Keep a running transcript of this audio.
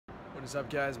What is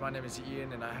up, guys? My name is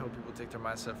Ian, and I help people take their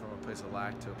mindset from a place of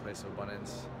lack to a place of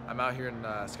abundance. I'm out here in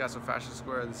Scottsdale Fashion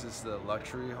Square. This is the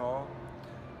luxury hall.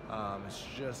 It's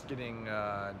just getting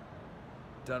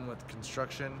done with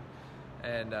construction,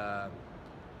 and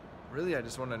really I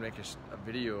just wanted to make a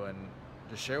video and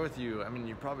to share with you. I mean,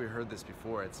 you probably heard this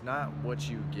before. It's not what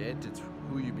you get, it's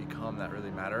who you become that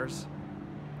really matters.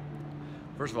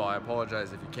 First of all, I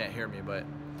apologize if you can't hear me, but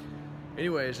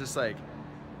anyway, it's just like,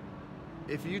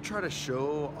 if you try to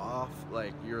show off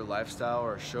like your lifestyle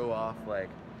or show off like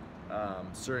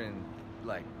certain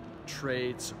like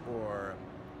traits or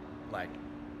like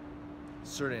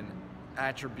certain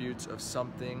attributes of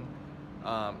something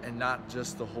and not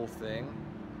just the whole thing,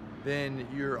 then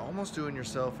you're almost doing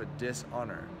yourself a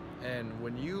dishonor. And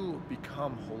when you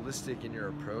become holistic in your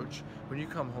approach, when you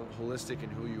become holistic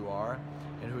in who you are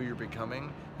and who you're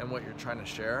becoming and what you're trying to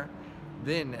share,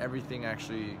 then everything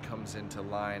actually comes into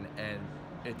line, and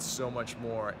it's so much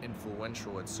more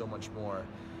influential, it's so much more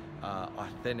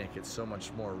authentic, it's so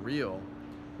much more real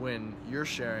when you're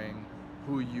sharing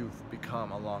who you've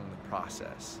become along the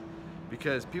process.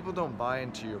 Because people don't buy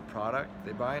into your product,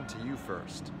 they buy into you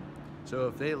first. So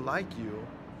if they like you,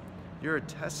 you're a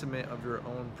testament of your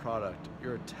own product,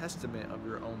 you're a testament of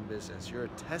your own business, you're a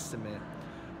testament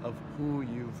of who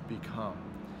you've become.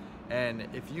 And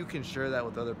if you can share that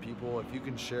with other people, if you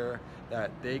can share that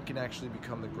they can actually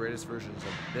become the greatest versions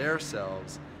of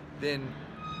themselves, then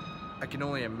I can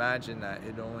only imagine that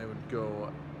it only would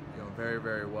go, very,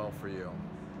 very well for you.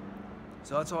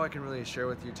 So that's all I can really share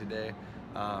with you today.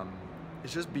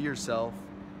 It's just be yourself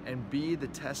and be the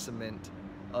testament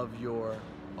of your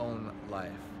own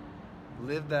life.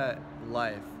 Live that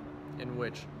life in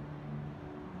which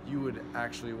you would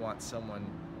actually want someone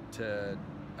to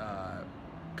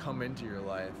come into your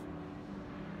life.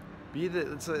 Be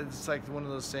the, it's like one of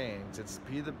those sayings, it's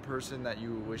be the person that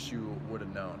you wish you would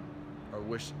have known or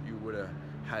wish you would have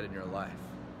had in your life,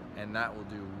 and that will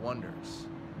do wonders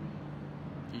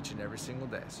each and every single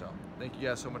day. So thank you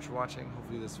guys so much for watching.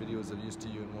 Hopefully this video is of use to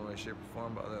you in one way, shape, or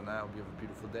form, but other than that, I hope you have a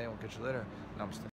beautiful day, and we'll catch you later. Namaste.